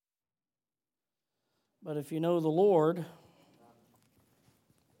But if you know the Lord,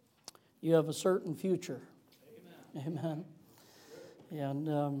 you have a certain future. Amen.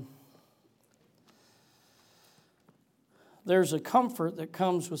 And there's a comfort that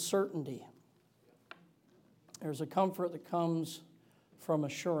comes with certainty. There's a comfort that comes from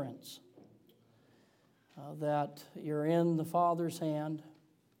assurance that you're in the Father's hand,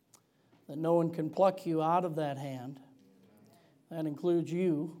 that no one can pluck you out of that hand. That includes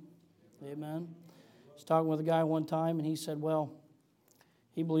you. Amen. I was talking with a guy one time, and he said, well,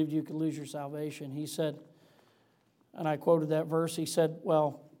 he believed you could lose your salvation. He said, and I quoted that verse, he said,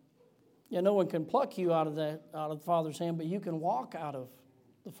 well, yeah, no one can pluck you out of the Father's hand, but you can walk out of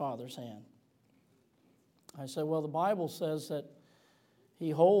the Father's hand. I said, well, the Bible says that He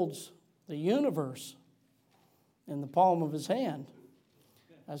holds the universe in the palm of His hand.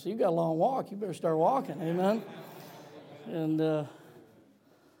 I said, you got a long walk. You better start walking. Amen. And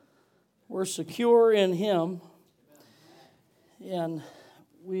we're secure in Him. And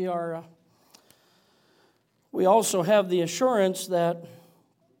we also have the assurance that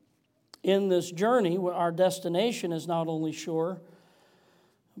in this journey, our destination is not only sure,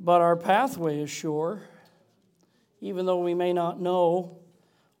 but our pathway is sure. Even though we may not know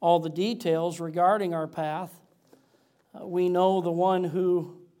all the details regarding our path, we know the one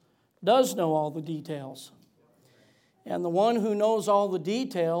who does know all the details. And the one who knows all the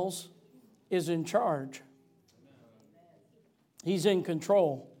details is in charge. He's in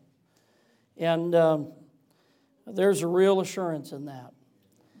control. And there's a real assurance in that.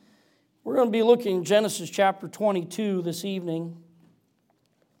 We're going to be looking at Genesis chapter 22 this evening.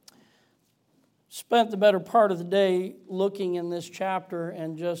 Spent the better part of the day looking in this chapter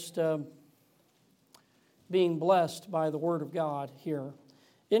and just being blessed by the Word of God here.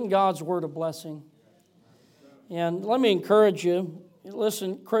 Isn't God's Word a blessing? And let me encourage you,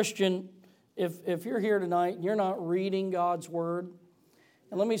 listen, Christian, if you're here tonight and you're not reading God's Word,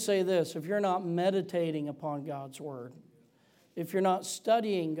 and let me say this, if you're not meditating upon God's Word, if you're not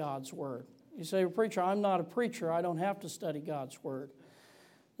studying God's Word, you say, preacher, I'm not a preacher, I don't have to study God's Word.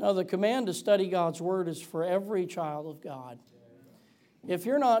 No, the command to study God's Word is for every child of God. If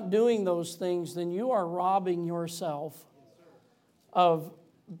you're not doing those things, then you are robbing yourself of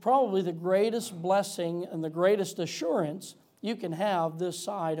probably the greatest blessing and the greatest assurance you can have this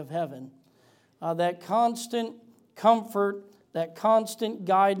side of heaven. That constant comfort, that constant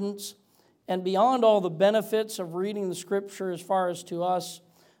guidance, and beyond all the benefits of reading the Scripture as far as to us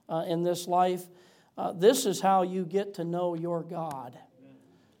in this life, this is how you get to know your God.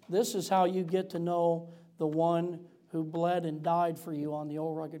 This is how you get to know the one who bled and died for you on the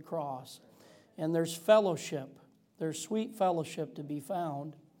old rugged cross. And there's fellowship. There's sweet fellowship to be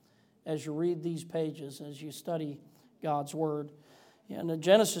found as you read these pages, as you study God's Word. In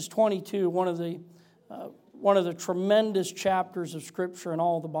Genesis 22, one of the tremendous chapters of Scripture in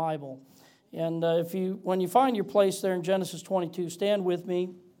all the Bible. And when you find your place there in Genesis 22, stand with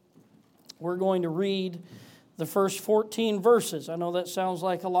me. We're going to read the first 14 verses. I know that sounds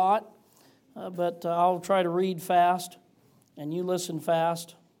like a lot, but I'll try to read fast, and you listen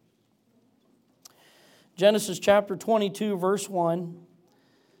fast. Genesis chapter 22, verse 1.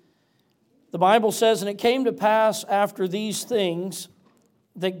 The Bible says, "And it came to pass after these things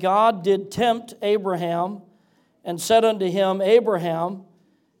that God did tempt Abraham, and said unto him, Abraham,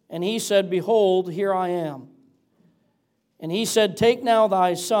 and he said, Behold, here I am. And he said, Take now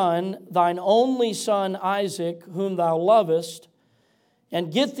thy son, thine only son Isaac, whom thou lovest,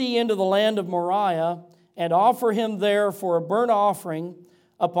 and get thee into the land of Moriah, and offer him there for a burnt offering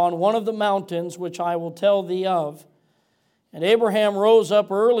upon one of the mountains which I will tell thee of. And Abraham rose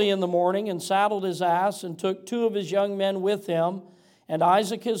up early in the morning, and saddled his ass, and took 2 of his young men with him, and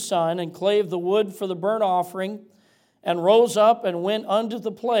Isaac his son, and clave the wood for the burnt offering, and rose up and went unto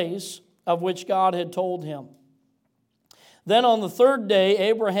the place of which God had told him. Then on the 3rd day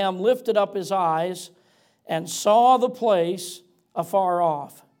Abraham lifted up his eyes, and saw the place afar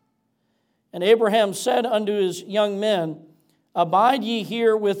off. And Abraham said unto his young men, Abide ye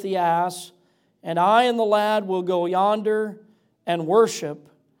here with the ass, and I and the lad will go yonder and worship,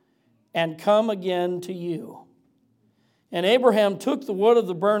 and come again to you. And Abraham took the wood of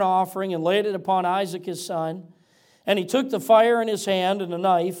the burnt offering, and laid it upon Isaac his son. And he took the fire in his hand and a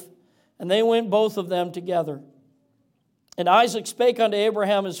knife, and they went both of them together. And Isaac spake unto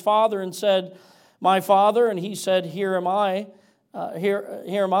Abraham his father, and said, My father. And he said, Here am I,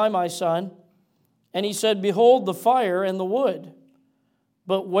 my son. And he said, Behold the fire and the wood,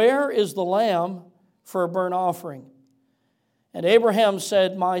 but where is the lamb for a burnt offering? And Abraham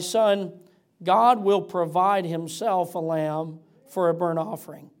said, My son, God will provide himself a lamb for a burnt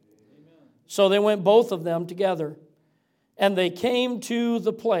offering. So they went both of them together, and they came to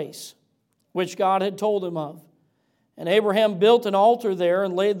the place which God had told him of. And Abraham built an altar there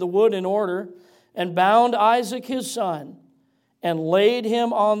and laid the wood in order, and bound Isaac his son, and laid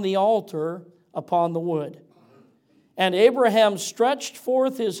him on the altar upon the wood. And Abraham stretched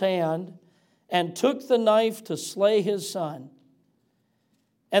forth his hand, and took the knife to slay his son.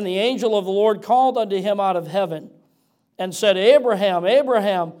 And the angel of the Lord called unto him out of heaven, and said, Abraham,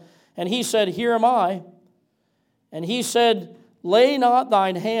 Abraham. And he said, Here am I. And he said, Lay not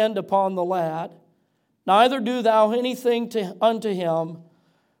thine hand upon the lad, neither do thou anything unto him,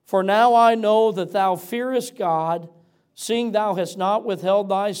 for now I know that thou fearest God, seeing thou hast not withheld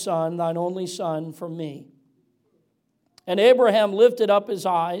thy son, thine only son, from me. And Abraham lifted up his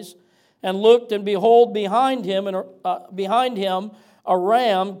eyes, and looked, and behold, behind him a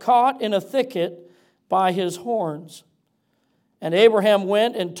ram caught in a thicket by his horns. And Abraham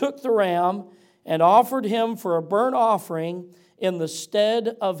went and took the ram, and offered him for a burnt offering in the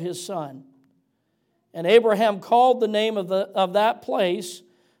stead of his son. And Abraham called the name of that place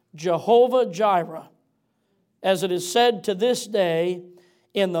Jehovah-Jireh, as it is said to this day,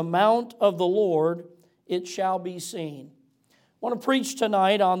 In the mount of the Lord it shall be seen. I want to preach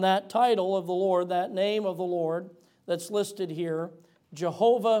tonight on that title of the Lord, that name of the Lord that's listed here,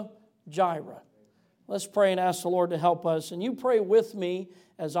 Jehovah-Jireh. Let's pray and ask the Lord to help us. And you pray with me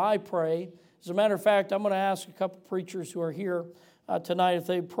as I pray. As a matter of fact, I'm going to ask a couple preachers who are here tonight if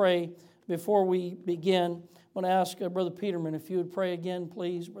they pray before we begin. I'm going to ask Brother Peterman if you would pray again,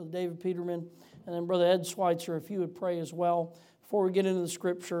 please. Brother David Peterman. And then Brother Ed Schweitzer, if you would pray as well before we get into the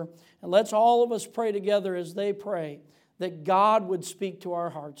Scripture. And let's all of us pray together as they pray, that God would speak to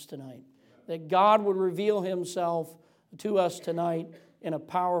our hearts tonight, that God would reveal Himself to us tonight in a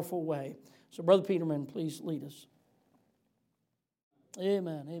powerful way. So, Brother Peterman, please lead us.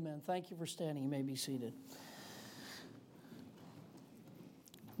 Amen, amen. Thank you for standing. You may be seated.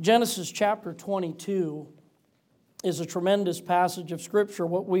 Genesis chapter 22 is a tremendous passage of Scripture.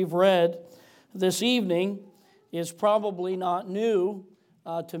 What we've read this evening is probably not new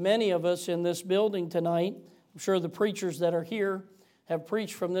to many of us in this building tonight. I'm sure the preachers that are here have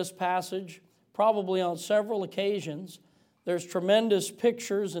preached from this passage probably on several occasions. There's tremendous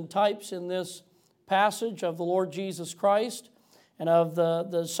pictures and types in this passage of the Lord Jesus Christ and of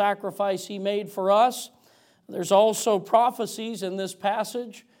the sacrifice He made for us. There's also prophecies in this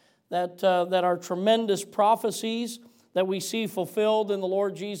passage that are tremendous prophecies that we see fulfilled in the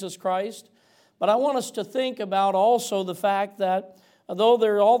Lord Jesus Christ. But I want us to think about also the fact that though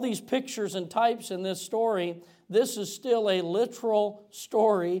there are all these pictures and types in this story, this is still a literal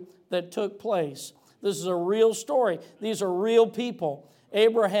story that took place. This is a real story. These are real people.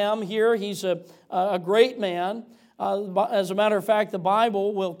 Abraham here, he's a great man. As a matter of fact, the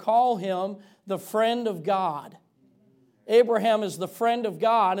Bible will call him the friend of God. Abraham is the friend of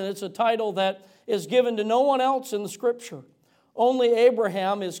God, and it's a title that is given to no one else in the Scripture. Only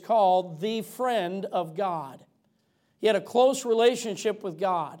Abraham is called the friend of God. He had a close relationship with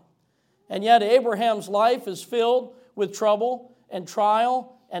God. And yet Abraham's life is filled with trouble and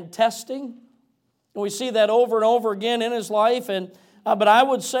trial and testing. And we see that over and over again in his life. But I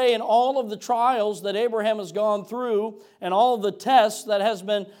would say in all of the trials that Abraham has gone through and all of the tests that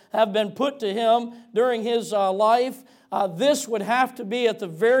have been put to him during his life, this would have to be at the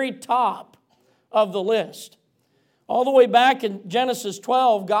very top of the list. All the way back in Genesis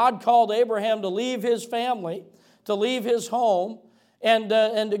 12, God called Abraham to leave his family, to leave his home, and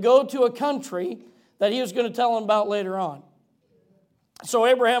to go to a country that He was going to tell him about later on. So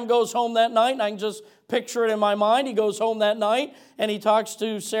Abraham goes home that night, and I can just picture it in my mind. He goes home that night, and he talks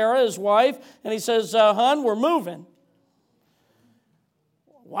to Sarah, his wife, and he says, "Hon, we're moving."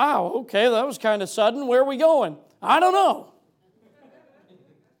 Wow, okay, that was kind of sudden. Where are we going? I don't know.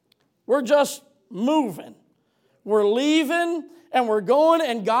 We're just moving. We're leaving, and we're going,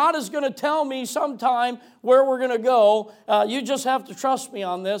 and God is going to tell me sometime where we're going to go. You just have to trust me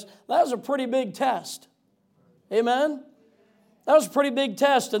on this. That was a pretty big test. Amen? That was a pretty big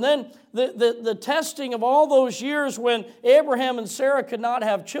test. And then the testing of all those years when Abraham and Sarah could not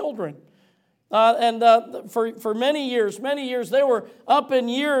have children. For many years, they were up in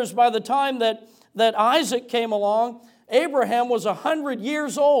years by the time that Isaac came along. Abraham was 100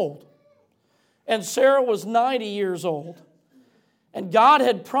 years old, and Sarah was 90 years old. And God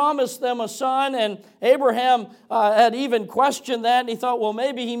had promised them a son, and Abraham had even questioned that, and he thought, well,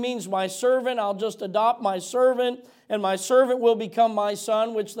 maybe He means my servant. I'll just adopt my servant, and my servant will become my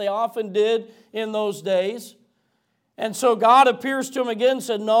son, which they often did in those days. And so God appears to him again and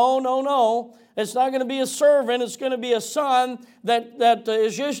said, no, no, no. It's not going to be a servant. It's going to be a son that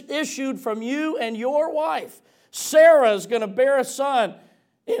is issued from you and your wife. Sarah is going to bear a son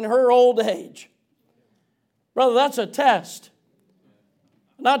in her old age. Brother, that's a test.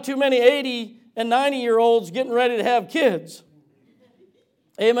 Not too many 80 and 90-year-olds getting ready to have kids.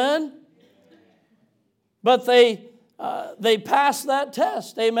 Amen? But they passed that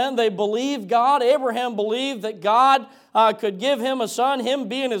test. Amen? They believed God. Abraham believed that God could give him a son, him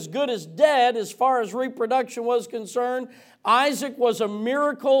being as good as dead as far as reproduction was concerned. Isaac was a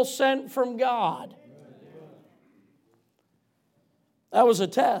miracle sent from God. That was a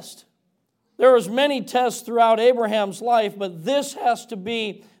test. There was many tests throughout Abraham's life, but this has to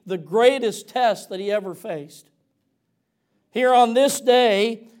be the greatest test that he ever faced. Here on this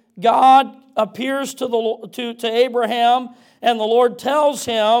day, God appears to Abraham, and the Lord tells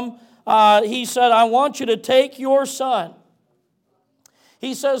him, he said, I want you to take your son.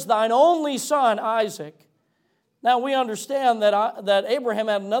 He says, thine only son, Isaac. Now we understand that Abraham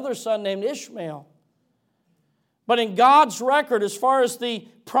had another son named Ishmael. But in God's record, as far as the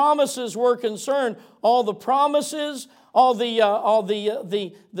promises were concerned, all the promises, all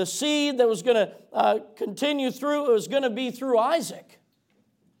the seed that was going to continue through, it was going to be through Isaac.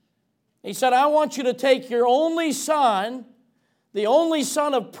 He said, I want you to take your only son, the only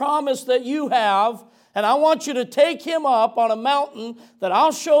son of promise that you have, and I want you to take him up on a mountain that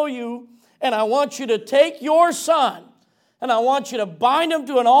I'll show you, and I want you to take your son, and I want you to bind him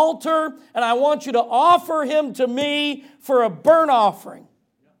to an altar, and I want you to offer him to me for a burnt offering.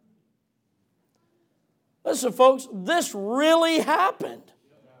 Listen, folks, this really happened.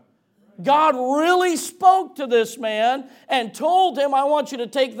 God really spoke to this man and told him, I want you to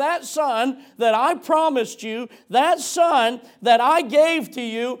take that son that I promised you, that son that I gave to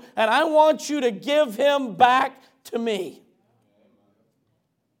you, and I want you to give him back to me.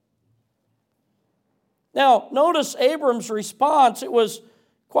 Now, notice Abram's response. It was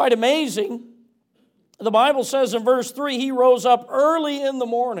quite amazing. The Bible says in verse 3, he rose up early in the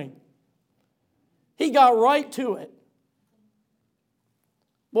morning. He got right to it.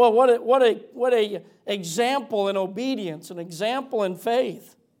 Boy, what a example in obedience, an example in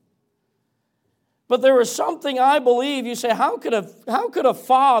faith. But there was something I believe, you say, how could a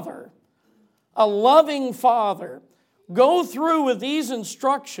father, a loving father, go through with these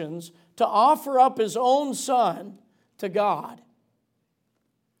instructions to offer up his own son to God?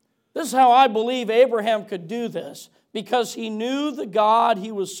 This is how I believe Abraham could do this, because he knew the God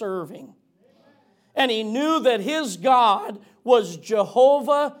he was serving. And he knew that his God was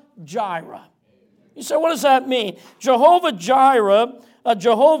Jehovah Jireh. You say, what does that mean? Jehovah Jireh,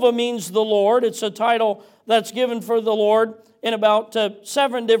 Jehovah means the Lord. It's a title that's given for the Lord in about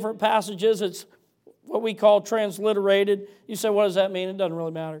 7 different passages. It's what we call transliterated. You say, what does that mean? It doesn't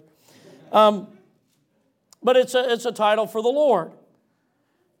really matter. But it's a title for the Lord.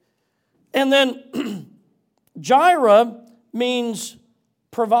 And then Jireh means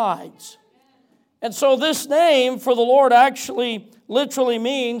provides. And so this name for the Lord actually literally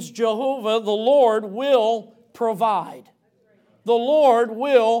means Jehovah, the Lord will provide. The Lord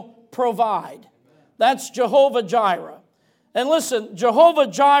will provide. That's Jehovah Jireh. And listen, Jehovah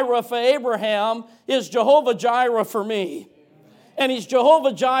Jireh for Abraham is Jehovah Jireh for me. And he's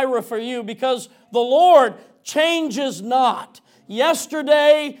Jehovah Jireh for you, because the Lord changes not.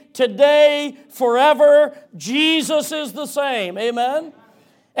 Yesterday, today, forever, Jesus is the same. Amen?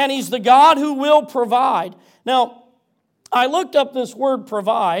 And he's the God who will provide. Now, I looked up this word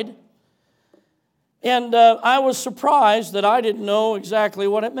provide, and I was surprised that I didn't know exactly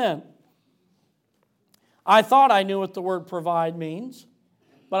what it meant. I thought I knew what the word provide means,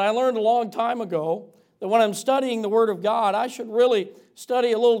 but I learned a long time ago that when I'm studying the Word of God, I should really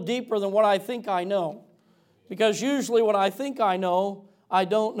study a little deeper than what I think I know. Because usually what I think I know, I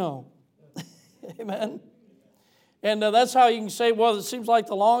don't know. Amen? And that's how you can say, well, it seems like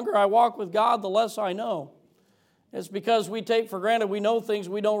the longer I walk with God, the less I know. It's because we take for granted we know things,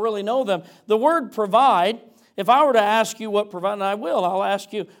 we don't really know them. The word provide, if I were to ask you what provide, and I will, I'll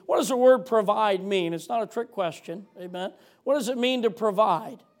ask you, what does the word provide mean? It's not a trick question, amen? What does it mean to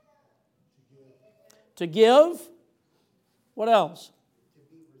provide? To give? What else?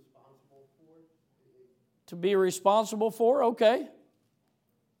 To be responsible for, okay.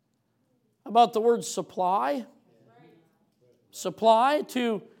 How about the word supply? Supply,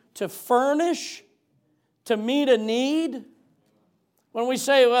 to furnish, to meet a need. When we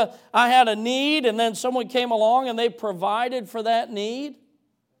say, well, I had a need, and then someone came along and they provided for that need.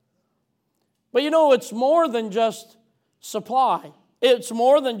 But you know, it's more than just supply. It's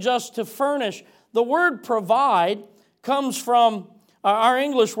more than just to furnish. The word provide comes from, our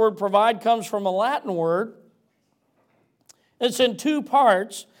English word provide comes from a Latin word. It's in two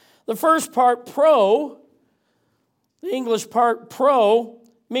parts. The first part, pro, the English part pro,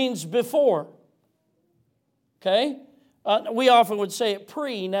 means before. Okay? We often would say it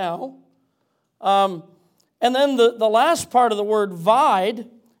pre now. And then the last part of the word vide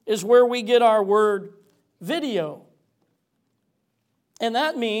is where we get our word video. And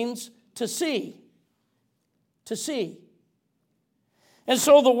that means to see. To see. And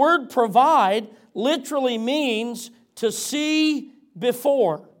so the word provide literally means to see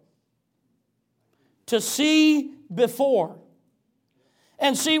before. To see before.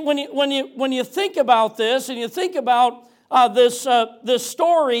 And see, when you think about this, and you think about this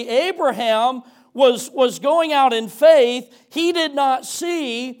story, Abraham was going out in faith. He did not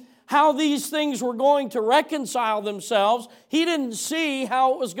see how these things were going to reconcile themselves. He didn't see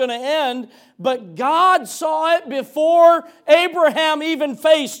how it was going to end, but God saw it before Abraham even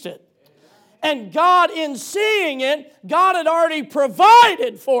faced it. And God, in seeing it, God had already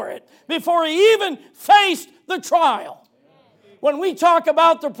provided for it before he even faced the trial. When we talk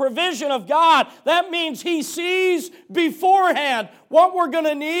about the provision of God, that means he sees beforehand what we're going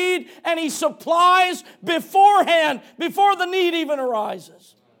to need, and he supplies beforehand, before the need even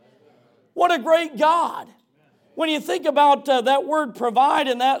arises. What a great God. When you think about that word provide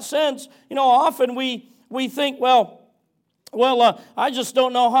in that sense, often we think, well, I just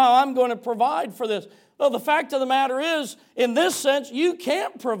don't know how I'm going to provide for this. Well, the fact of the matter is, in this sense, you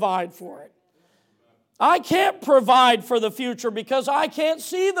can't provide for it. I can't provide for the future because I can't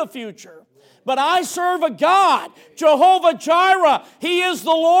see the future. But I serve a God, Jehovah Jireh. He is the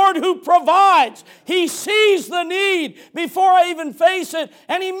Lord who provides. He sees the need before I even face it,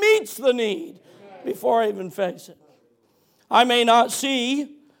 and he meets the need before I even face it. I may not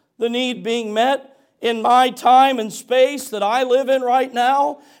see the need being met in my time and space that I live in right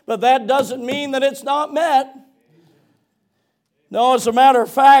now, but that doesn't mean that it's not met. No, as a matter of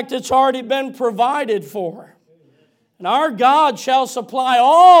fact, it's already been provided for. And our God shall supply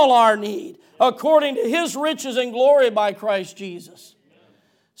all our need according to his riches and glory by Christ Jesus.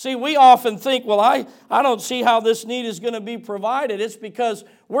 See, we often think, well, I don't see how this need is going to be provided. It's because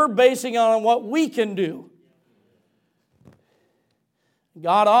we're basing it on what we can do.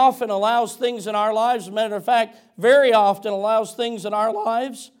 God often allows things in our lives, as a matter of fact, very often allows things in our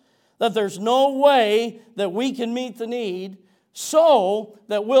lives that there's no way that we can meet the need, so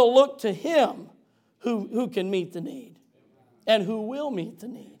that we'll look to him who can meet the need and who will meet the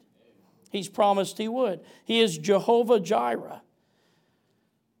need. He's promised he would. He is Jehovah Jireh.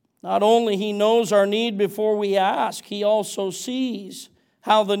 Not only he knows our need before we ask, he also sees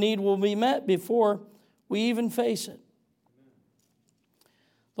how the need will be met before we even face it.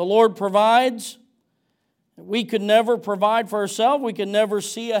 The Lord provides. We could never provide for ourselves. We could never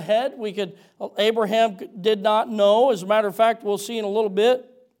see ahead. Abraham did not know. As a matter of fact, we'll see in a little bit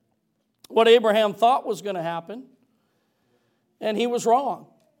what Abraham thought was going to happen. And he was wrong.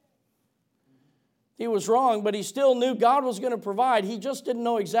 He was wrong, but he still knew God was going to provide. He just didn't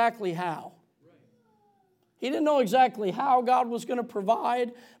know exactly how. He didn't know exactly how God was going to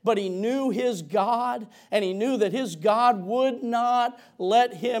provide, but he knew his God, and he knew that his God would not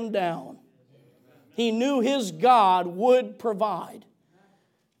let him down. He knew his God would provide.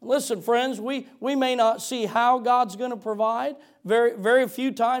 Listen, friends, we may not see how God's going to provide. Very, very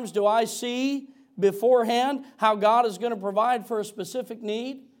few times do I see beforehand how God is going to provide for a specific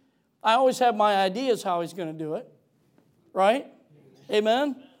need. I always have my ideas how he's going to do it. Right?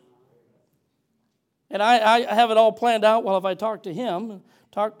 Amen? And I have it all planned out. Well, if I talk to him,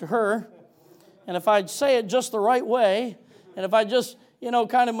 talk to her, and if I say it just the right way, and if I just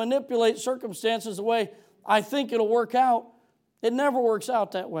kind of manipulate circumstances the way I think it'll work out, it never works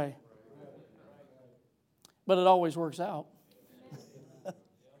out that way. But it always works out.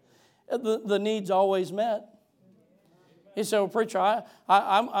 The need's always met. He said, well, preacher,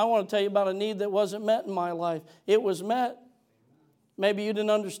 I want to tell you about a need that wasn't met in my life. It was met. Maybe you didn't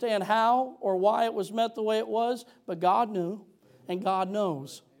understand how or why it was met the way it was, but God knew, and God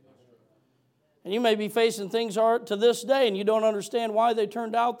knows. And you may be facing things to this day, and you don't understand why they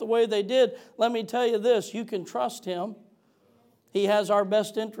turned out the way they did. Let me tell you this, you can trust him. He has our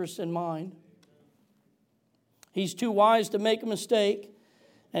best interest in mind. He's too wise to make a mistake,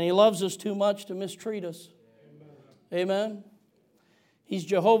 and he loves us too much to mistreat us. Amen? He's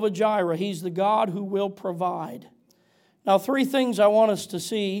Jehovah Jireh. He's the God who will provide. Now, three things I want us to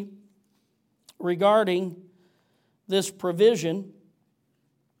see regarding this provision.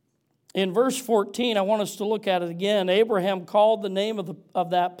 In verse 14, I want us to look at it again. Abraham called the name of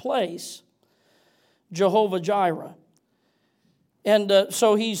that place Jehovah Jireh. And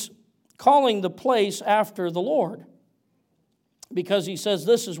so he's calling the place after the Lord, because he says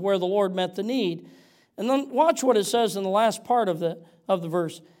this is where the Lord met the need. And then watch what it says in the last part of the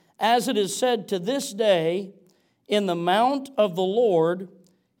verse. As it is said to this day, in the mount of the Lord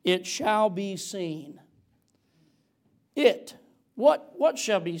it shall be seen. What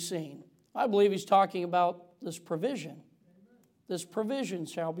shall be seen? I believe he's talking about this provision. This provision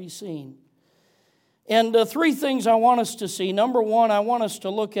shall be seen. And three things I want us to see. Number one, I want us to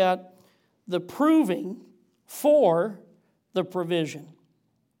look at the proving for the provision.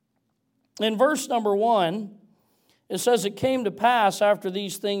 In verse number 1, it says, it came to pass after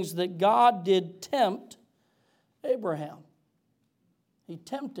these things that God did tempt Abraham. He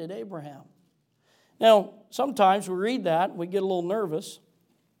tempted Abraham. Now, sometimes we read that and we get a little nervous.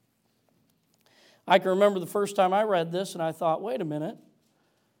 I can remember the first time I read this and I thought, wait a minute.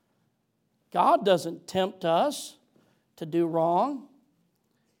 God doesn't tempt us to do wrong.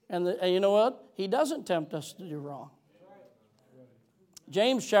 And you know what? He doesn't tempt us to do wrong.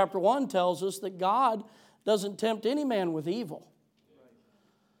 James chapter 1 tells us that God doesn't tempt any man with evil.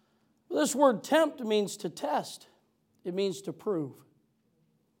 This word tempt means to test. It means to prove.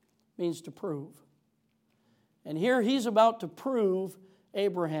 It means to prove. And here he's about to prove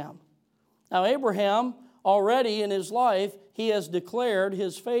Abraham. Now Abraham, already in his life, he has declared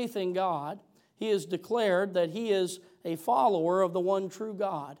his faith in God. He has declared that he is a follower of the one true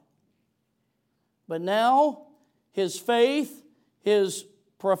God. But now his faith, his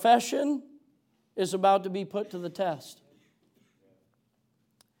profession is about to be put to the test.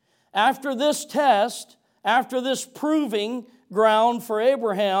 After this test, after this proving ground for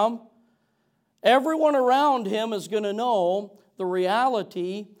Abraham, everyone around him is going to know the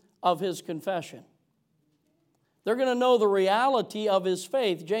reality of his confession. They're going to know the reality of his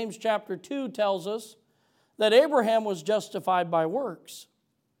faith. James chapter 2 tells us that Abraham was justified by works.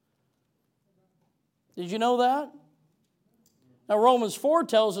 Did you know that? Now Romans 4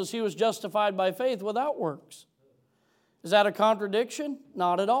 tells us he was justified by faith without works. Is that a contradiction?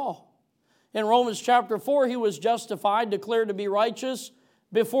 Not at all. In Romans chapter 4, he was justified, declared to be righteous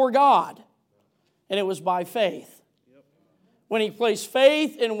before God. And it was by faith. When he placed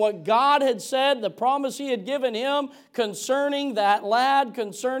faith in what God had said, the promise he had given him concerning that lad,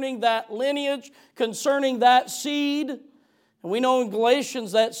 concerning that lineage, concerning that seed. And we know in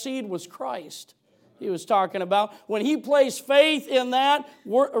Galatians that seed was Christ. He was talking about. When he placed faith in that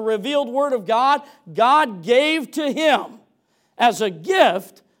revealed Word of God, God gave to him as a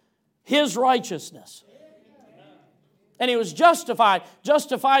gift his righteousness. And he was justified.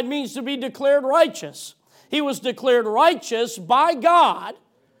 Justified means to be declared righteous. He was declared righteous by God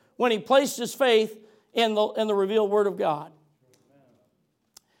when he placed his faith in the revealed Word of God.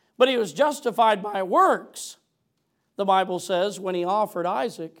 But he was justified by works, the Bible says, when he offered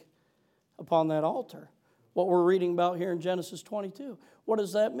Isaac upon that altar. What we're reading about here in Genesis 22. What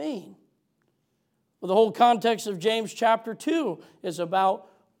does that mean? Well, the whole context of James chapter 2 is about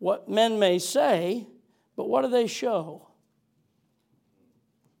what men may say, but what do they show?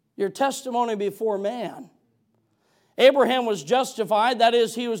 Your testimony before man. Abraham was justified, that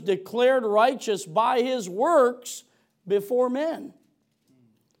is, he was declared righteous by his works before men.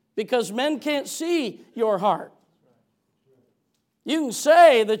 Because men can't see your heart. You can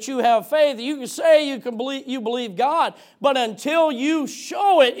say that you have faith, you can say you believe God, but until you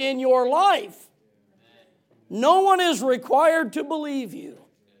show it in your life, no one is required to believe you.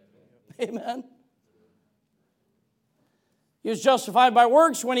 Amen. He was justified by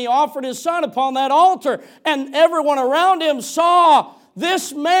works when he offered his son upon that altar. And everyone around him saw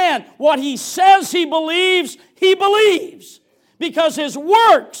this man, what he says he believes. Because his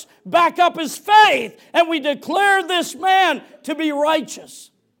works back up his faith. And we declare this man to be righteous.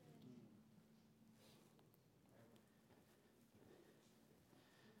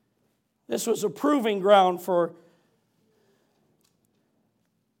 This was a proving ground for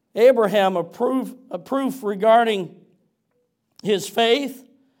Abraham, a proof regarding his faith,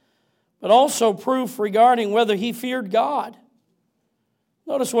 but also proof regarding whether he feared God.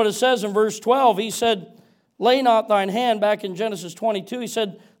 Notice what it says in verse 12. He said, lay not thine hand, back in Genesis 22, he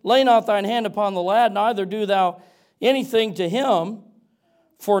said, lay not thine hand upon the lad, neither do thou anything to him,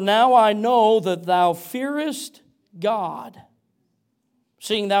 for now I know that thou fearest God,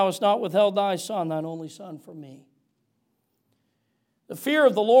 seeing thou hast not withheld thy son, thine only son, from me. The fear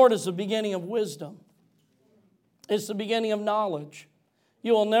of the Lord is the beginning of wisdom. It's the beginning of knowledge.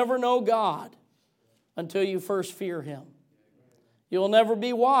 You will never know God until you first fear Him. You will never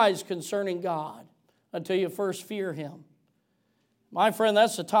be wise concerning God until you first fear Him. My friend,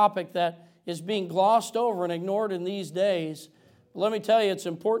 that's a topic that is being glossed over and ignored in these days. Let me tell you, it's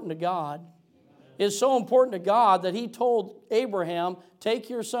important to God. It's so important to God that He told Abraham, take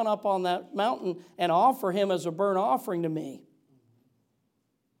your son up on that mountain and offer him as a burnt offering to me.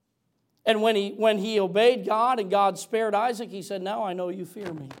 And when he obeyed God and God spared Isaac, He said, now I know you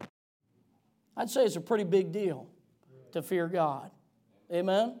fear me. I'd say it's a pretty big deal to fear God.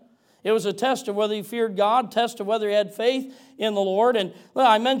 Amen? It was a test of whether he feared God, test of whether he had faith in the Lord. And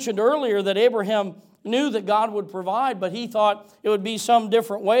I mentioned earlier that Abraham knew that God would provide, but he thought it would be some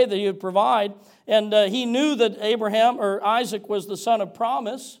different way that He would provide. And he knew that Isaac was the son of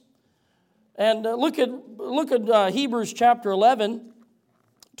promise. And look at Hebrews chapter 11.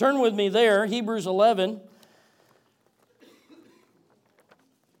 Turn with me there, Hebrews 11.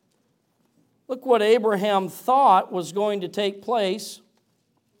 Look what Abraham thought was going to take place.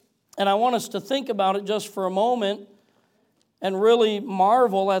 And I want us to think about it just for a moment and really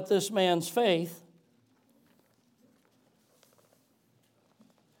marvel at this man's faith.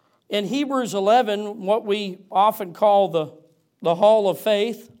 In Hebrews 11, what we often call the hall of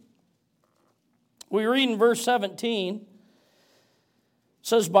faith, we read in verse 17, it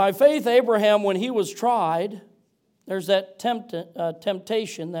says, by faith Abraham, when he was tried, there's that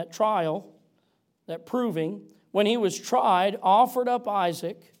temptation, that trial, that proving, when he was tried, offered up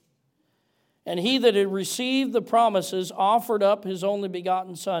Isaac, and he that had received the promises offered up his only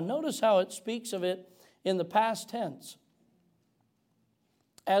begotten son. Notice how it speaks of it in the past tense,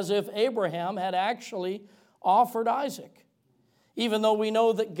 as if Abraham had actually offered Isaac. Even though we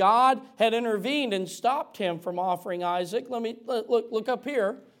know that God had intervened and stopped him from offering Isaac. Look up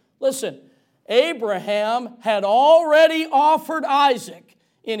here. Listen, Abraham had already offered Isaac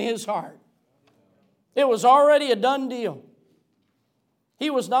in his heart. It was already a done deal. He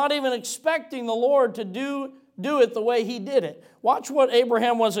was not even expecting the Lord to do it the way he did it. Watch what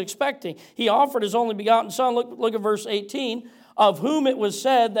Abraham was expecting. He offered his only begotten son. Look at verse 18. Of whom it was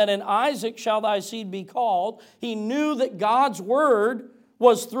said that in Isaac shall thy seed be called. He knew that God's word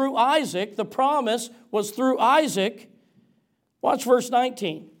was through Isaac. The promise was through Isaac. Watch verse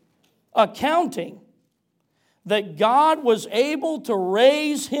 19. Accounting that God was able to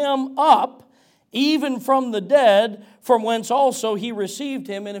raise him up even from the dead, from whence also he received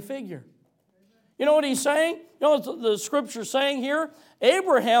him in a figure. You know what he's saying? You know what the scripture's saying here?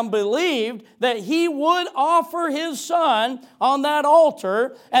 Abraham believed that he would offer his son on that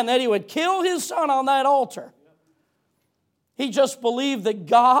altar and that he would kill his son on that altar. He just believed that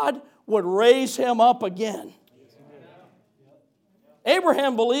God would raise him up again.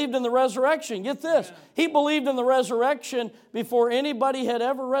 Abraham believed in the resurrection. Get this. He believed in the resurrection before anybody had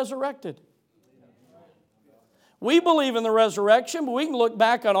ever resurrected. We believe in the resurrection, but we can look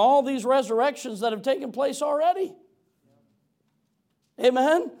back on all these resurrections that have taken place already.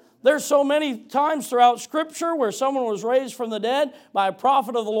 Amen? There's so many times throughout Scripture where someone was raised from the dead by a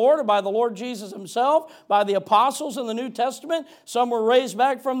prophet of the Lord or by the Lord Jesus Himself, by the apostles in the New Testament. Some were raised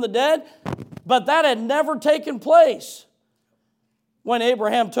back from the dead, but that had never taken place when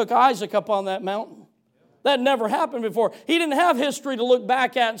Abraham took Isaac up on that mountain. That never happened before. He didn't have history to look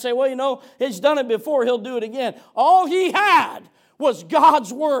back at and say, well, you know, he's done it before, he'll do it again. All he had was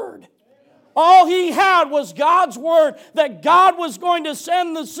God's Word. All he had was God's Word that God was going to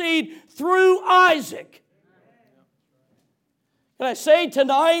send the seed through Isaac. Can I say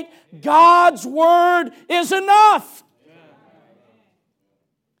tonight, God's Word is enough.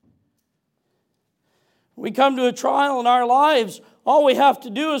 We come to a trial in our lives, all we have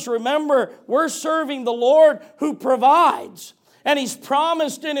to do is remember we're serving the Lord who provides. And He's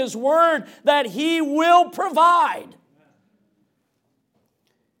promised in His Word that He will provide.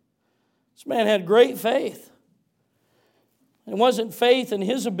 This man had great faith. It wasn't faith in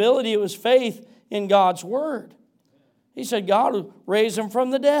his ability, it was faith in God's Word. He said God will raise him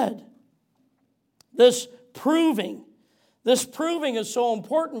from the dead. This proving is so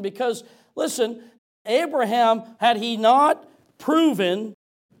important because, listen, Abraham, had he not proven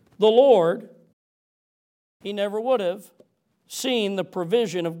the Lord, he never would have seen the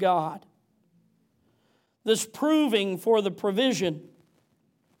provision of God. This proving for the provision.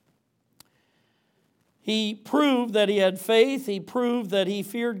 He proved that he had faith. He proved that he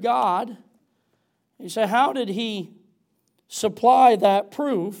feared God. You say, how did he supply that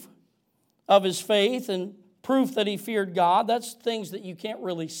proof of his faith and proof that he feared God? That's things that you can't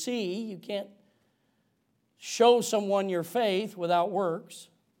really see. You can't show someone your faith without works,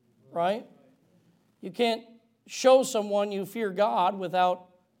 right? You can't show someone you fear God without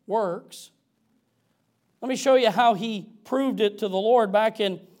works. Let me show you how he proved it to the Lord back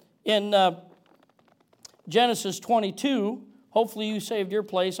in Genesis 22. Hopefully you saved your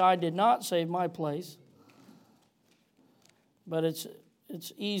place. I did not save my place. But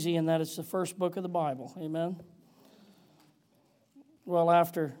it's easy in that it's the first book of the Bible. Amen? Well,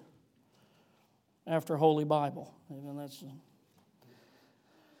 after Holy Bible. Amen.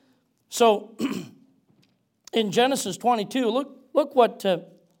 So, in Genesis 22, look what the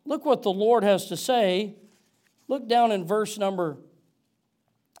Lord has to say. Look down in verse number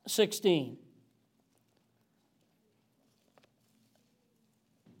 16.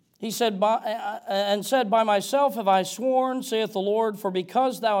 He said, by myself have I sworn, saith the Lord, for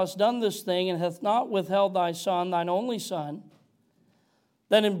because thou hast done this thing, and hast not withheld thy son, thine only son,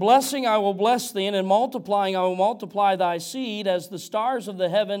 then in blessing I will bless thee, and in multiplying I will multiply thy seed as the stars of the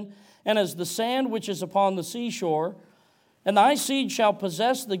heaven, and as the sand which is upon the seashore. And thy seed shall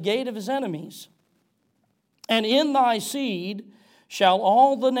possess the gate of his enemies. And in thy seed shall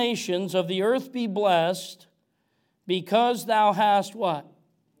all the nations of the earth be blessed, because thou hast what?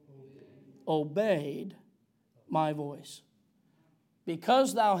 Obeyed my voice.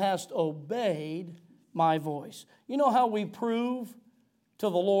 Because thou hast obeyed my voice. You know how we prove to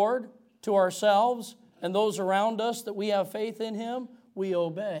the Lord, to ourselves, and those around us that we have faith in Him? We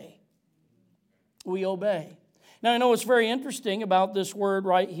obey. We obey. Now, I know what's very interesting about this word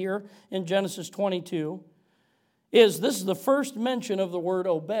right here in Genesis 22 is this is the first mention of the word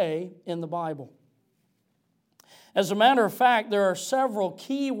obey in the Bible. As a matter of fact, there are several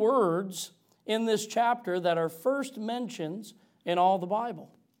key words in this chapter that are first mentions in all the Bible.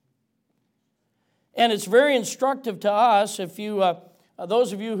 And it's very instructive to us if you,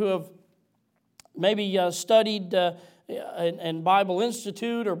 those of you who have maybe studied in Bible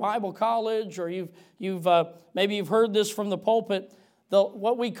Institute or Bible College, or maybe you've heard this from the pulpit,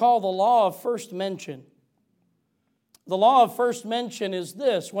 what we call the law of first mention. The law of first mention is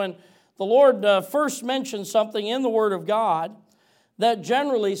this: when the Lord first mentions something in the Word of God, that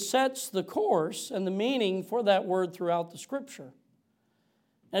generally sets the course and the meaning for that word throughout the Scripture.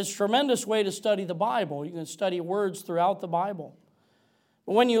 And it's a tremendous way to study the Bible. You can study words throughout the Bible.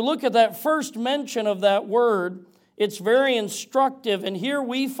 But when you look at that first mention of that word, it's very instructive. And here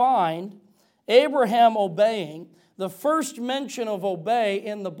we find Abraham obeying. The first mention of obey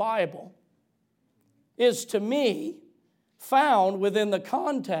in the Bible is, to me, found within the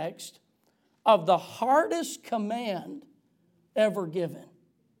context of the hardest command ever given.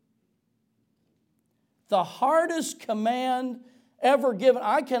 The hardest command ever given.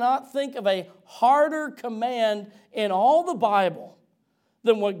 I cannot think of a harder command in all the Bible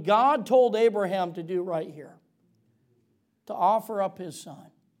than what God told Abraham to do right here. To offer up his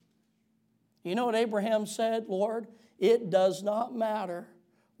son. You know what Abraham said? Lord, it does not matter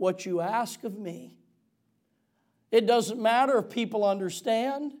what you ask of me. It doesn't matter if people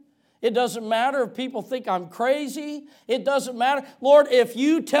understand. It doesn't matter if people think I'm crazy. It doesn't matter. Lord, if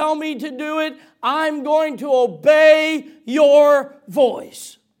you tell me to do it, I'm going to obey your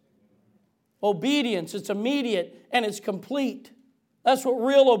voice. Obedience, it's immediate and it's complete. That's what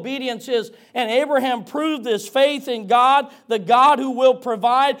real obedience is. And Abraham proved his faith in God, the God who will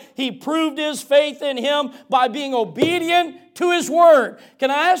provide. He proved his faith in Him by being obedient to His Word.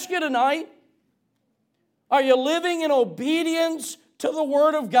 Can I ask you tonight, are you living in obedience to the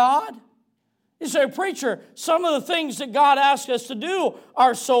Word of God? You say, preacher, some of the things that God asks us to do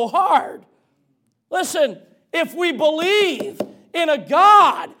are so hard. Listen, if we believe in a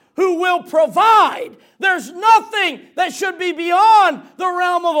God who will provide, there's nothing that should be beyond the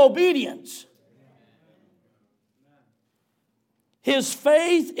realm of obedience. His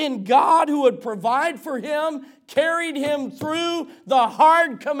faith in God who would provide for him carried him through the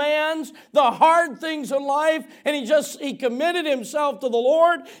hard commands, the hard things in life, and he committed himself to the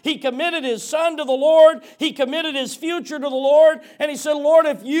Lord. He committed his son to the Lord. He committed his future to the Lord. And he said, Lord,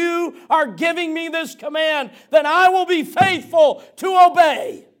 if you are giving me this command, then I will be faithful to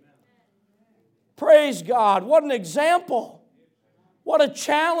obey. Praise God. What an example. What a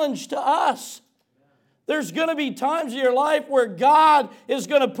challenge to us. There's going to be times in your life where God is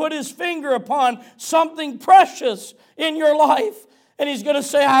going to put His finger upon something precious in your life. And He's going to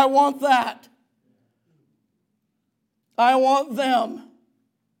say, I want that. I want them.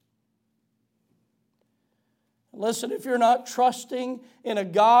 Listen, if you're not trusting in a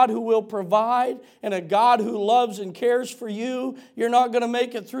God who will provide and a God who loves and cares for you, you're not going to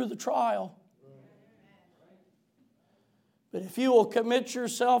make it through the trial. But if you will commit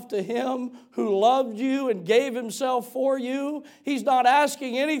yourself to Him who loved you and gave Himself for you, He's not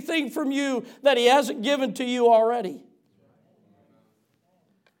asking anything from you that He hasn't given to you already.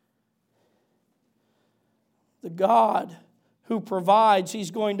 The God who provides, He's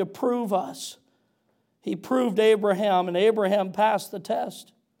going to prove us. He proved Abraham, and Abraham passed the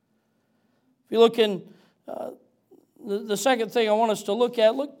test. If you look in the second thing I want us to look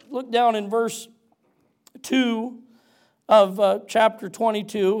at, look down in verse 2 of chapter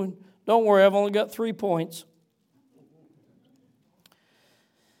 22. And don't worry, I've only got 3 points.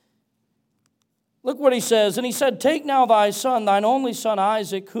 Look what he says. And he said, take now thy son, thine only son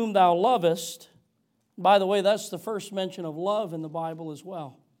Isaac, whom thou lovest. By the way, that's the first mention of love in the Bible as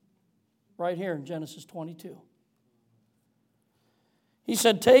well. Right here in Genesis 22. He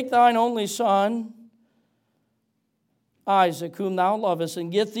said, take thine only son, Isaac, whom thou lovest,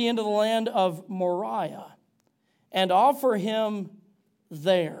 and get thee into the land of Moriah, and offer him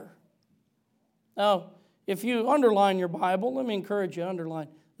there. Now, if you underline your Bible, let me encourage you to underline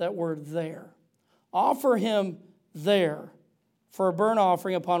that word there. Offer him there for a burnt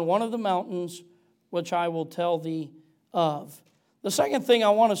offering upon one of the mountains which I will tell thee of. The second thing I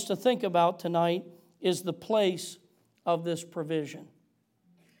want us to think about tonight is the place of this provision.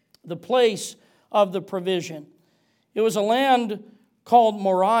 The place of the provision. It was a land called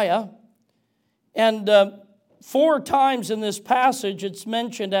Moriah, and 4 times in this passage it's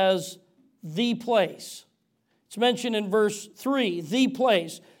mentioned as the place. It's mentioned in verse 3, the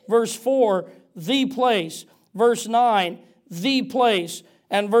place. Verse 4, the place. Verse 9, the place.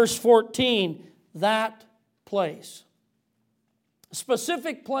 And verse 14, that place. A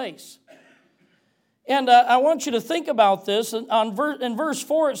specific place. And I want you to think about this. In verse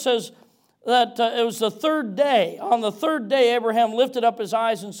 4 it says that it was the 3rd day. On the 3rd day Abraham lifted up his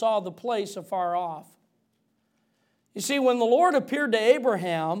eyes and saw the place afar off. You see, when the Lord appeared to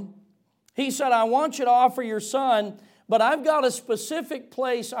Abraham, he said, I want you to offer your son, but I've got a specific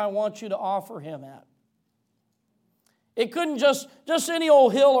place I want you to offer him at. It couldn't just any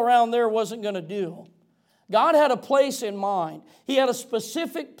old hill around there wasn't going to do. God had a place in mind. He had a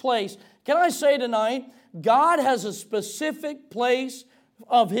specific place. Can I say tonight, God has a specific place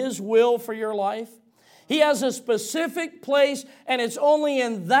of His will for your life. He has a specific place, and it's only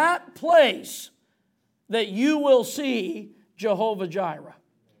in that place that you will see Jehovah Jireh.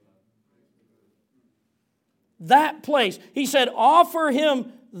 That place. He said, offer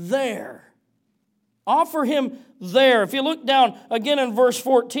him there. Offer him there. If you look down again in verse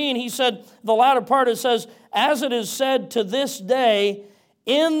 14, he said, the latter part it says, as it is said to this day,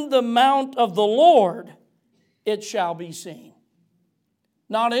 in the mount of the Lord it shall be seen.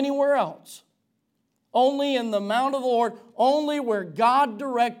 Not anywhere else. Only in the mount of the Lord, only where God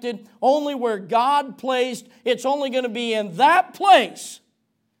directed, only where God placed. It's only going to be in that place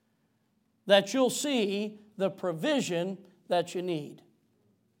that you'll see the provision that you need.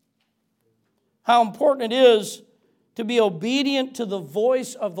 How important it is to be obedient to the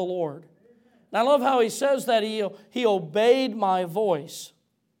voice of the Lord. And I love how he says that he obeyed my voice.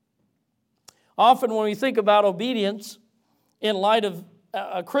 Often when we think about obedience in light of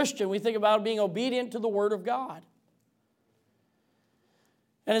a Christian, we think about being obedient to the Word of God.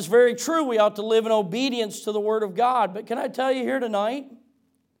 And it's very true, we ought to live in obedience to the Word of God. But can I tell you here tonight,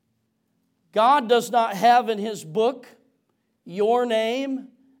 God does not have in His book your name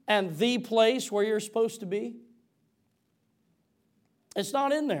and the place where you're supposed to be. It's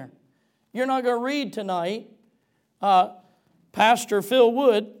not in there. You're not going to read tonight, Pastor Phil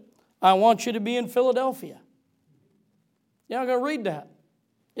Wood, I want you to be in Philadelphia. You're not going to read that.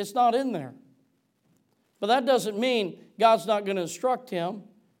 It's not in there. But that doesn't mean God's not going to instruct him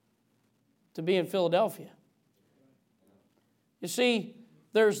to be in Philadelphia. You see,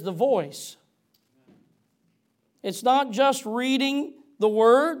 there's the voice. It's not just reading the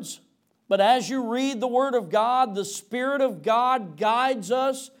words, but as you read the Word of God, the Spirit of God guides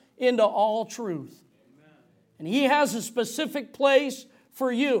us into all truth. And He has a specific place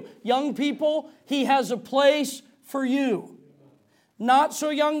for you. Young people, He has a place for you. Not so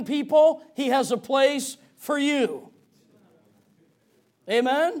young people, He has a place for you.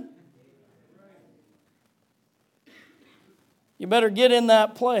 Amen? You better get in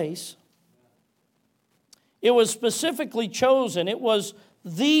that place. It was specifically chosen. It was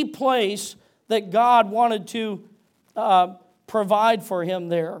the place that God wanted to provide for him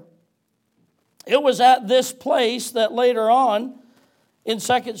there. It was at this place that later on, in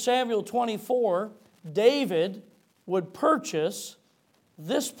 2 Samuel 24, David would purchase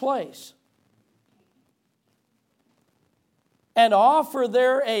this place and offer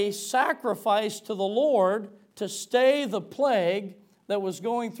there a sacrifice to the Lord to stay the plague that was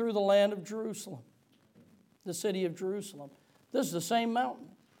going through the land of Jerusalem, the city of Jerusalem. This is the same mountain,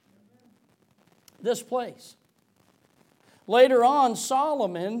 this place. Later on,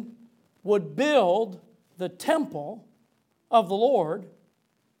 Solomon would build the temple of the Lord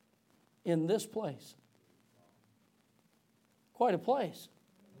in this place. Quite a place.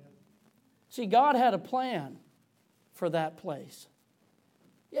 See, God had a plan for that place.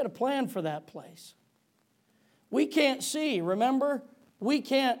 He had a plan for that place. We can't see, remember? We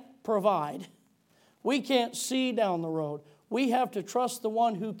can't provide. We can't see down the road. We have to trust the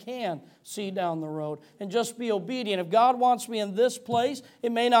one who can see down the road and just be obedient. If God wants me in this place,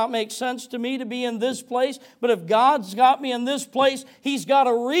 it may not make sense to me to be in this place, but if God's got me in this place, He's got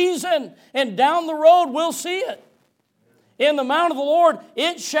a reason, and down the road we'll see it. In the mount of the Lord,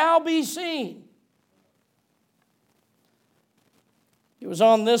 it shall be seen. It was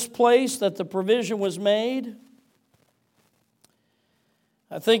on this place that the provision was made.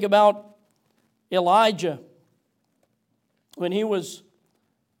 I think about Elijah when he was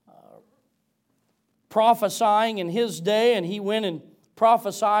prophesying in his day, and he went and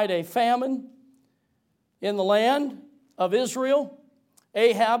prophesied a famine in the land of Israel.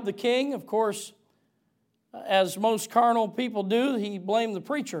 Ahab the king, of course, as most carnal people do, he blamed the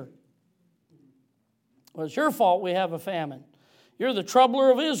preacher. Well, it's your fault we have a famine. You're the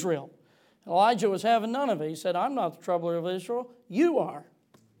troubler of Israel. Elijah was having none of it. He said, I'm not the troubler of Israel. You are.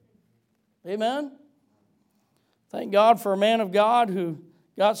 Amen? Thank God for a man of God who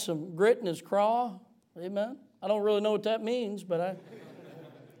got some grit in his craw. Amen? I don't really know what that means, but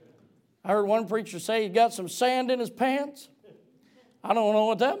I heard one preacher say he got some sand in his pants. I don't know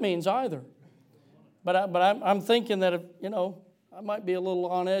what that means either. But I'm thinking that, if, I might be a little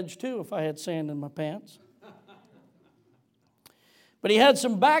on edge too if I had sand in my pants. But he had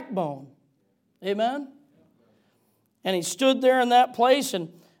some backbone. Amen? And he stood there in that place,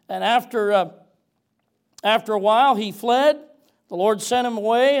 and after a while he fled. The Lord sent him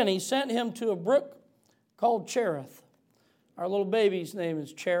away, and He sent him to a brook called Cherith. Our little baby's name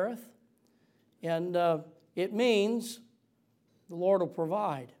is Cherith. And it means the Lord will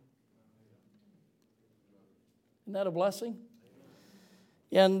provide. Isn't that a blessing?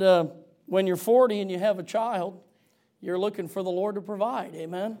 And when you're 40 and you have a child, you're looking for the Lord to provide.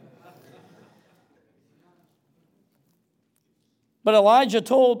 Amen? But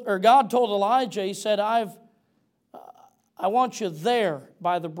God told Elijah, He said, I want you there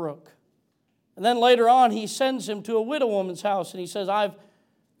by the brook. And then later on, He sends him to a widow woman's house, and He says, I've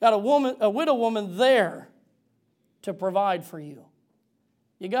got a widow woman there to provide for you.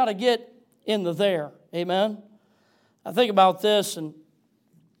 You got to get in the there. Amen? I think about this, and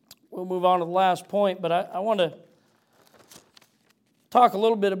we'll move on to the last point, but I want to talk a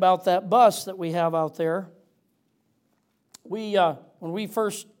little bit about that bus that we have out there. When we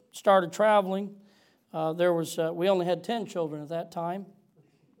first started traveling, we only had 10 children at that time.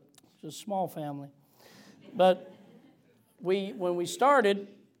 It was a small family. But when we started,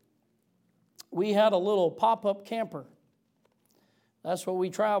 we had a little pop-up camper. That's what we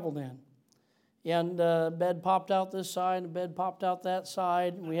traveled in. And a bed popped out this side, and a bed popped out that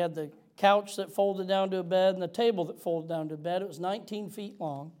side. We had the couch that folded down to a bed and the table that folded down to a bed. It was 19 feet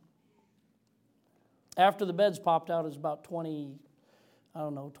long. After the beds popped out, it was about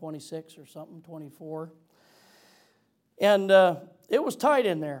 26 or something, 24. And it was tight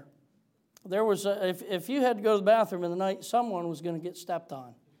in there. There was if you had to go to the bathroom in the night, someone was going to get stepped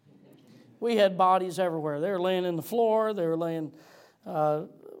on. We had bodies everywhere. They were laying in the floor. They were laying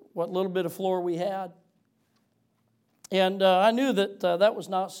what little bit of floor we had. And I knew that that was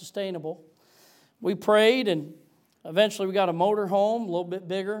not sustainable. We prayed, and eventually we got a motor home, a little bit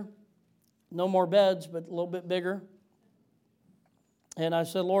bigger. No more beds, but a little bit bigger. And I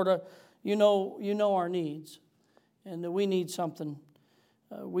said, Lord, you know our needs, and we need something.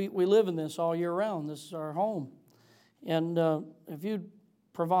 We live in this all year round. This is our home. And if you'd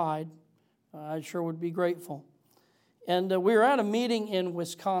provide, I sure would be grateful. And we were at a meeting in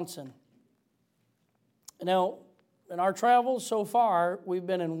Wisconsin. Now, in our travels so far, we've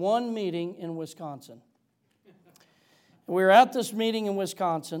been in one meeting in Wisconsin. We were at this meeting in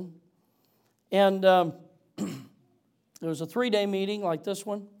Wisconsin, and it was a 3-day meeting like this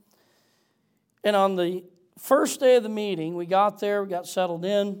one. And on the first day of the meeting, we got there, we got settled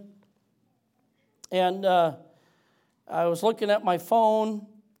in, and I was looking at my phone,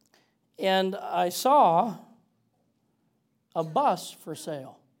 and I saw a bus for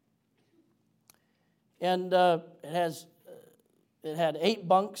sale. And it had 8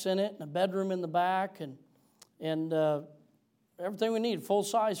 bunks in it and a bedroom in the back and everything we need,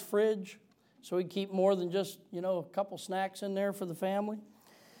 full-size fridge, so we keep more than just, a couple snacks in there for the family.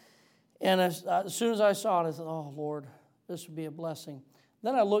 And as soon as I saw it, I thought, oh, Lord, this would be a blessing.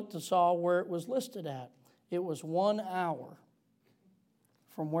 Then I looked and saw where it was listed at. It was 1 hour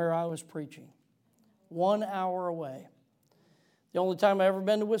from where I was preaching. 1 hour away. The only time I've ever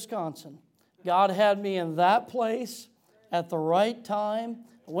been to Wisconsin. God had me in that place at the right time.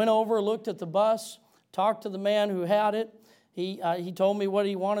 I went over, looked at the bus, talked to the man who had it. He told me what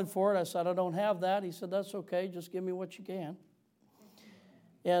he wanted for it. I said, I don't have that. He said, that's okay. Just give me what you can.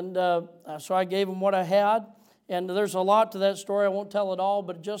 And so I gave him what I had. And there's a lot to that story. I won't tell it all,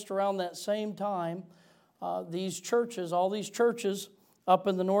 but just around that same time, all these churches up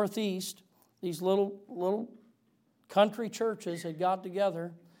in the Northeast, these little country churches had got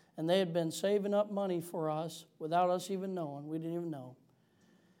together, and they had been saving up money for us without us even knowing. We didn't even know.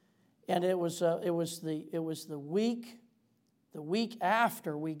 And it was the week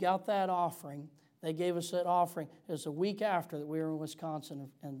after we got that offering. They gave us that offering. It was a week after that we were in Wisconsin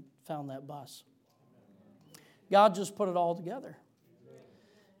and found that bus. God just put it all together.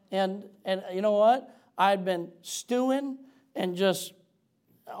 And you know what? I'd been stewing and just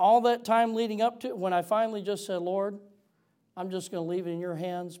all that time leading up to it, when I finally just said, Lord, I'm just going to leave it in your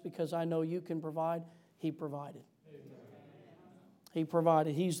hands because I know you can provide. He provided. He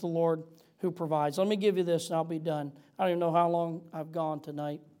provided. He's the Lord who provides. Let me give you this and I'll be done. I don't even know how long I've gone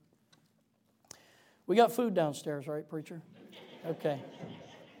tonight. We got food downstairs, right, preacher? Okay.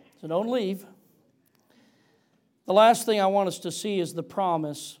 So don't leave. The last thing I want us to see is the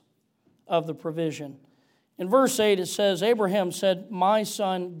promise of the provision. In verse 8 it says, Abraham said, my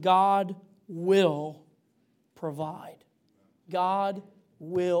son, God will provide. God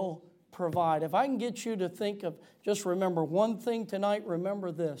will provide. If I can get you to think of, just remember one thing tonight,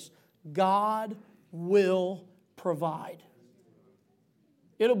 remember this. God will provide.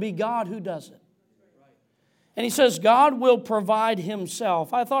 It'll be God who does it. And he says, God will provide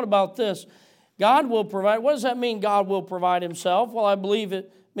himself. I thought about this. God will provide. What does that mean, God will provide himself? Well, I believe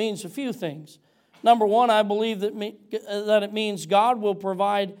it means a few things. Number one, I believe that it means God will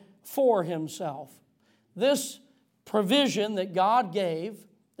provide for himself. This provision that God gave,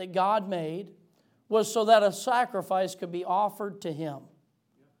 that God made, was so that a sacrifice could be offered to him.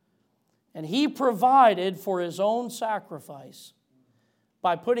 And he provided for his own sacrifice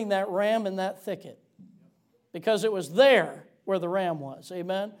by putting that ram in that thicket. Because it was there where the ram was.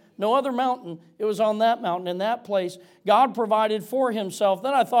 Amen? No other mountain. It was on that mountain, in that place. God provided for himself.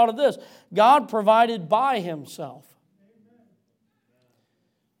 Then I thought of this. God provided by himself.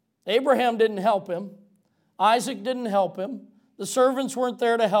 Abraham didn't help him. Isaac didn't help him. The servants weren't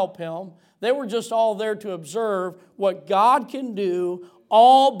there to help him. They were just all there to observe what God can do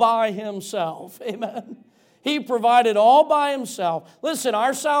all by himself. Amen? He provided all by himself. Listen,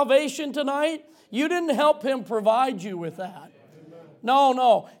 our salvation tonight, you didn't help him provide you with that.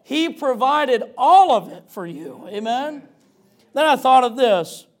 No. He provided all of it for you. Amen? Then I thought of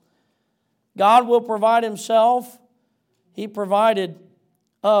this. God will provide himself. He provided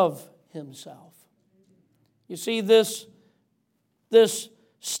of himself. You see, this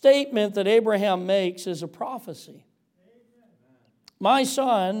statement that Abraham makes is a prophecy. My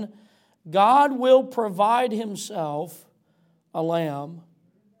son, God will provide himself a lamb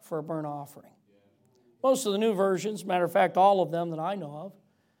for a burnt offering. Most of the new versions, matter of fact, all of them that I know of,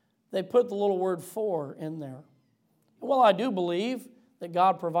 they put the little word for in there. Well, I do believe that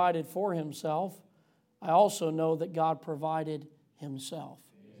God provided for himself. I also know that God provided himself.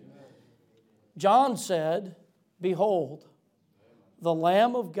 Amen. John said, behold, the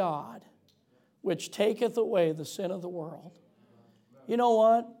Lamb of God, which taketh away the sin of the world. You know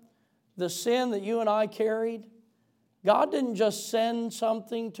what? The sin that you and I carried, God didn't just send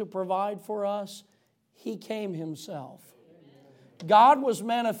something to provide for us. He came himself. God was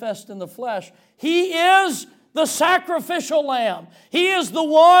manifest in the flesh. He is the sacrificial lamb. He is the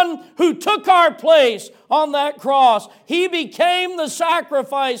one who took our place on that cross. He became the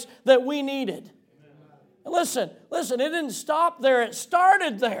sacrifice that we needed. And listen, it didn't stop there. It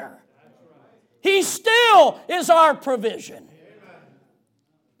started there. He still is our provision.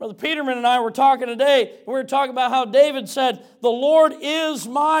 Brother Peterman and I were talking today. We were talking about how David said, the Lord is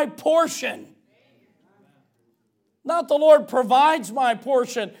my portion. Not the Lord provides my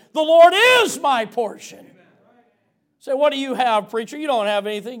portion. The Lord is my portion. Say, what do you have, preacher? You don't have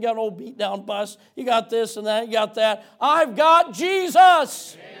anything. You got an old beat down bus. You got this and that. You got that. I've got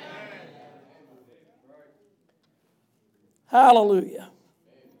Jesus. Hallelujah.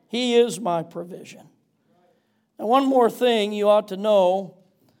 He is my provision. And one more thing you ought to know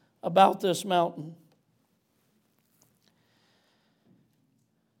about this mountain.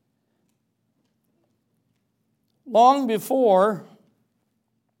 Long before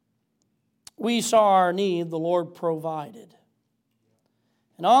we saw our need, the Lord provided.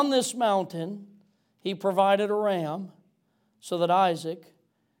 And on this mountain, he provided a ram so that Isaac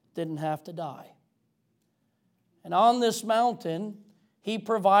didn't have to die. And on this mountain, he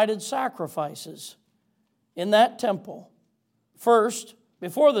provided sacrifices in that temple. First,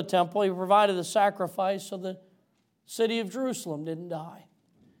 Before the temple, He provided the sacrifice so the city of Jerusalem didn't die.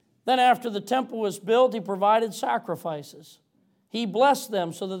 Then after the temple was built, He provided sacrifices. He blessed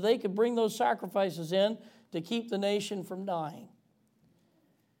them so that they could bring those sacrifices in to keep the nation from dying.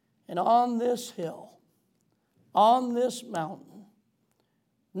 And on this hill, on this mountain,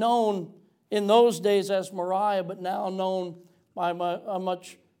 known in those days as Moriah, but now known by a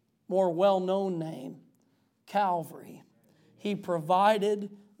much more well-known name, Calvary, He provided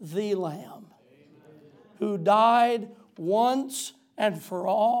the Lamb who died once and for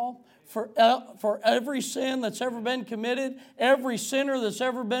all, for every sin that's ever been committed, every sinner that's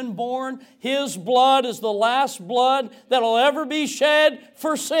ever been born. His blood is the last blood that will ever be shed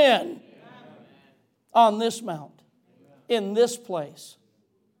for sin on this mount, in this place.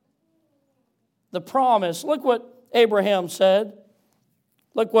 The promise, look what Abraham said.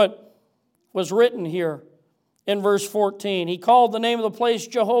 Look what was written here in verse 14. He called the name of the place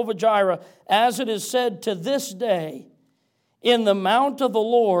Jehovah-Jireh, as it is said to this day, in the mount of the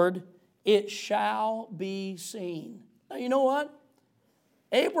Lord it shall be seen. Now you know what?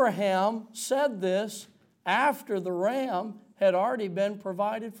 Abraham said this after the ram had already been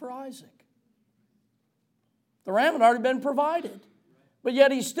provided for Isaac. The ram had already been provided. But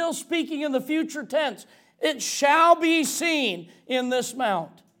yet he's still speaking in the future tense. It shall be seen in this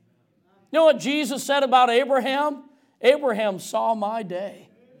mount. You know what Jesus said about Abraham? Abraham saw my day.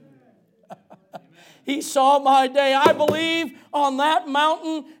 He saw my day. I believe on that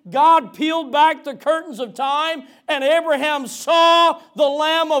mountain, God peeled back the curtains of time, and Abraham saw the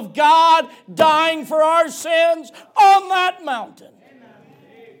Lamb of God dying for our sins on that mountain.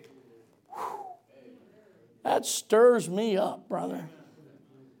 Whew. That stirs me up, brother.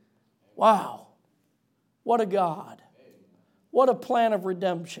 Wow. What a God. What a plan of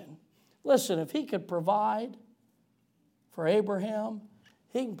redemption. Listen, if He could provide for Abraham,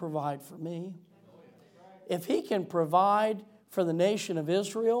 He can provide for me. If He can provide for the nation of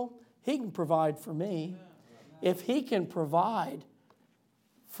Israel, He can provide for me. If He can provide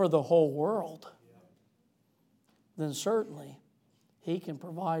for the whole world, then certainly He can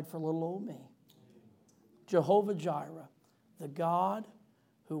provide for little old me. Jehovah-Jireh, the God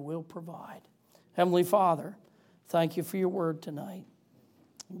who will provide. Heavenly Father, thank You for Your word tonight.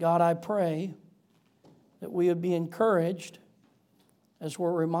 God, I pray that we would be encouraged as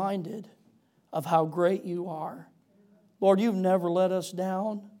we're reminded of how great You are. Lord, You've never let us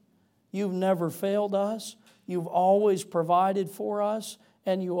down. You've never failed us. You've always provided for us,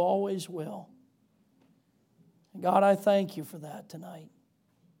 and You always will. God, I thank You for that tonight.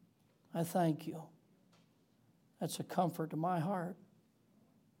 I thank You. That's a comfort to my heart.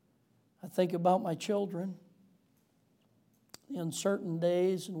 I think about my children, the uncertain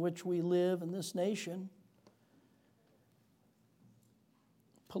days in which we live in this nation,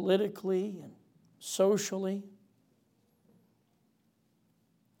 politically and socially,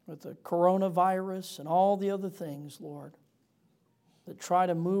 with the coronavirus and all the other things, Lord, that try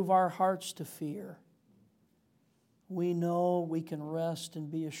to move our hearts to fear. We know we can rest and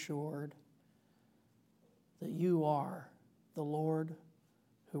be assured that You are the Lord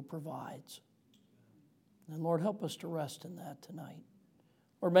who provides. And Lord, help us to rest in that tonight.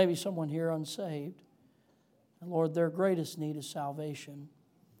 Or maybe someone here unsaved. And Lord, their greatest need is salvation.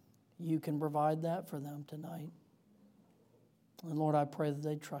 You can provide that for them tonight. And Lord, I pray that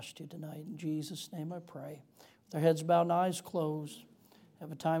they trust You tonight. In Jesus' name I pray. With their heads bowed and eyes closed,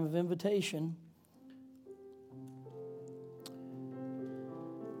 have a time of invitation.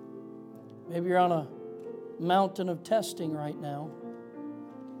 Maybe you're on a mountain of testing right now.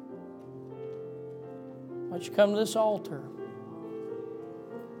 Why don't you come to this altar?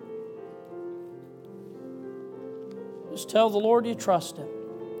 Just tell the Lord you trust Him.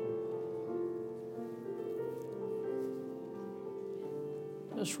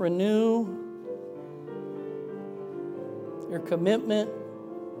 Just renew your commitment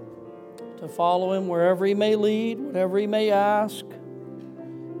to follow Him wherever He may lead, whatever He may ask,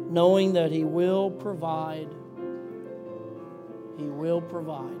 knowing that He will provide. He will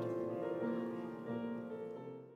provide.